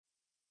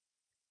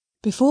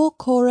Before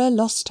Cora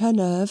lost her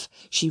nerve,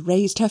 she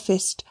raised her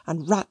fist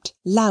and rapped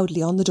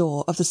loudly on the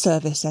door of the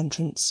service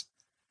entrance.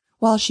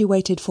 While she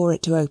waited for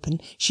it to open,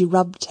 she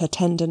rubbed her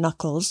tender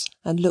knuckles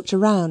and looked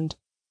around.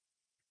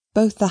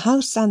 Both the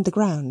house and the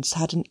grounds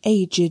had an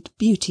aged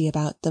beauty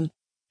about them,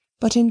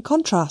 but in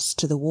contrast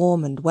to the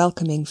warm and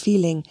welcoming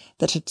feeling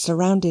that had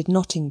surrounded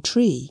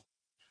Notley,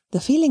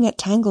 the feeling at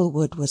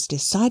Tanglewood was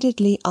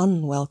decidedly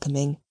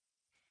unwelcoming.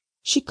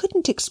 She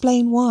couldn't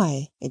explain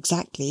why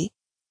exactly.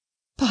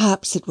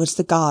 Perhaps it was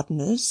the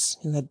gardeners,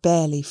 who had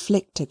barely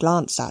flicked a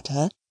glance at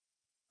her,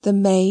 the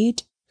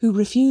maid, who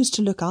refused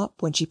to look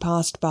up when she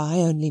passed by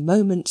only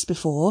moments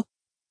before,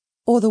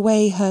 or the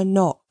way her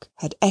knock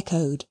had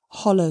echoed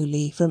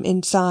hollowly from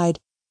inside,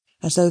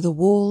 as though the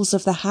walls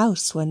of the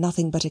house were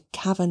nothing but a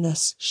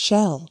cavernous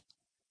shell.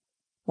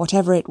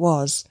 Whatever it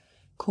was,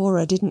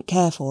 Cora didn't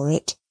care for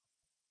it.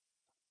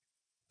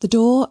 The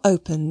door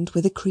opened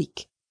with a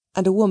creak,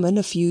 and a woman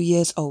a few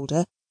years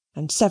older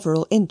and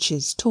several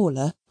inches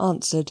taller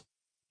answered.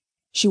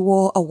 She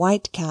wore a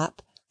white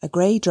cap, a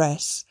grey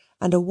dress,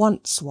 and a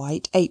once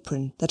white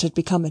apron that had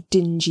become a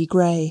dingy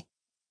grey.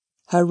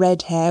 Her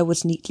red hair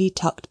was neatly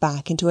tucked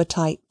back into a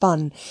tight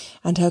bun,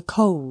 and her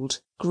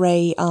cold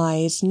grey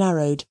eyes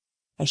narrowed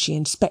as she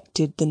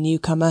inspected the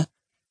newcomer.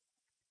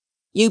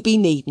 "You be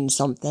needing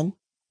something?"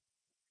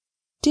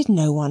 Did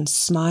no one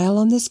smile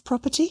on this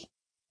property?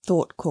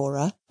 Thought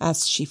Cora,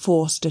 as she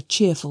forced a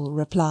cheerful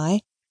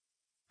reply.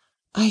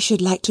 "I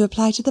should like to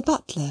apply to the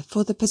butler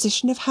for the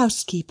position of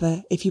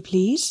housekeeper, if you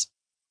please."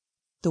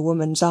 The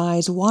woman's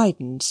eyes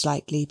widened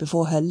slightly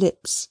before her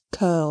lips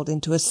curled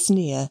into a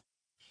sneer.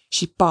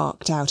 She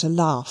barked out a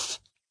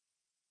laugh.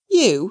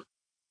 "You,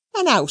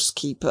 an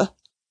housekeeper?"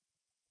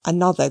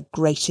 Another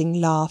grating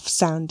laugh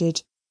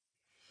sounded.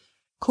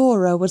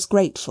 Cora was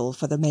grateful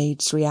for the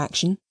maid's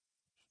reaction.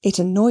 It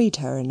annoyed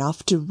her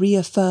enough to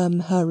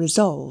reaffirm her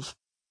resolve,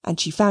 and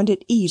she found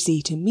it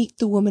easy to meet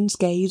the woman's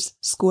gaze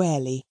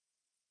squarely.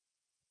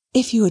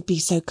 "If you would be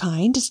so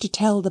kind as to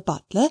tell the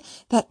butler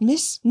that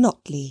Miss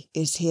Notley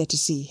is here to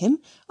see him,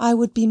 I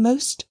would be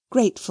most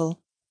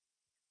grateful."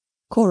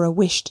 Cora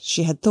wished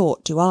she had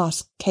thought to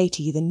ask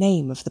Katy the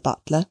name of the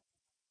butler.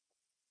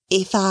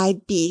 "If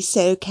I'd be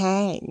so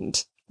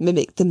kind,"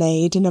 mimicked the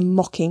maid in a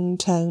mocking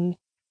tone.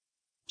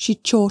 She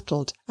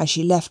chortled as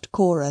she left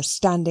Cora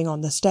standing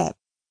on the step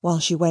while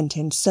she went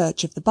in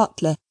search of the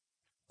butler,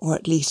 or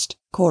at least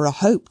Cora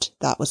hoped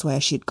that was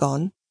where she'd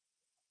gone.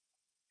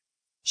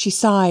 She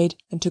sighed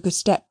and took a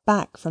step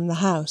back from the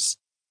house,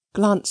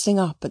 glancing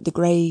up at the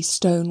grey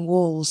stone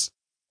walls.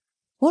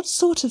 What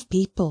sort of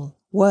people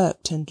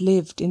worked and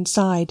lived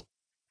inside?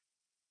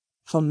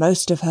 For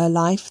most of her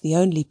life the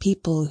only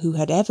people who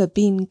had ever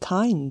been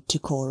kind to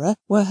Cora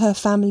were her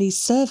family's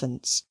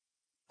servants,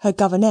 her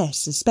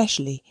governess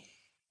especially.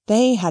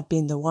 They had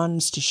been the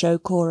ones to show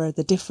Cora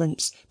the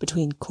difference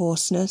between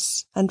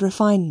coarseness and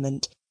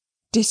refinement,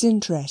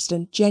 disinterest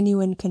and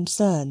genuine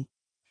concern,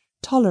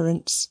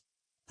 tolerance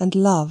and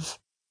love.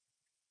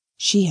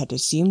 She had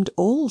assumed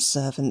all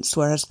servants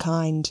were as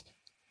kind.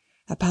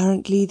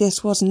 Apparently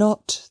this was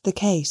not the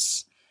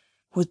case.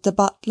 Would the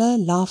butler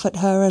laugh at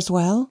her as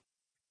well?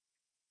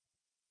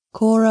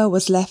 Cora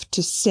was left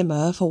to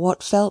simmer for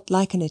what felt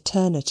like an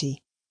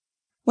eternity.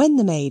 When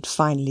the maid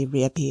finally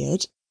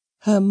reappeared,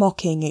 her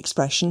mocking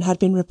expression had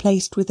been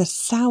replaced with a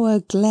sour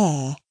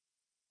glare.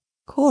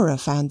 Cora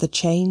found the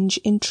change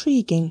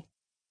intriguing.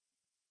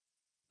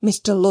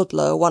 "Mr.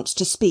 Ludlow wants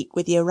to speak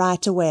with you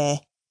right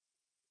away."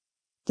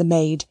 The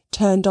maid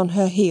turned on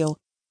her heel,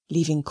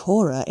 leaving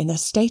Cora in a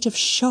state of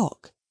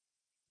shock.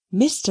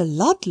 Mr.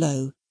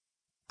 Ludlow,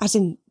 as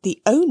in the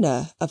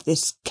owner of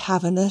this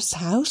cavernous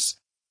house,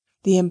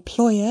 the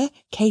employer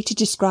Katy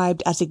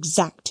described as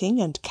exacting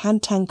and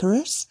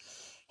cantankerous.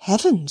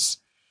 Heavens!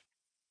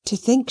 To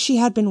think she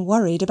had been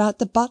worried about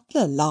the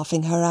butler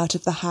laughing her out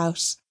of the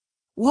house.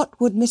 What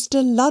would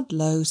Mr.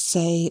 Ludlow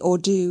say or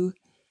do?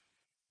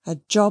 A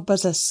job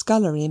as a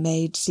scullery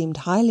maid seemed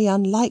highly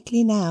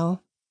unlikely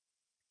now.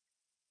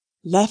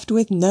 Left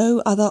with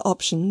no other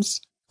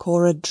options,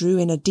 Cora drew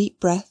in a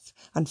deep breath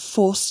and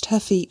forced her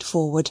feet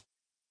forward.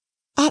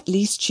 At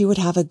least she would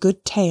have a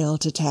good tale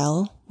to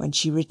tell when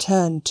she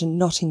returned to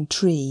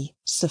Notley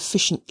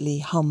sufficiently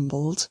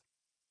humbled.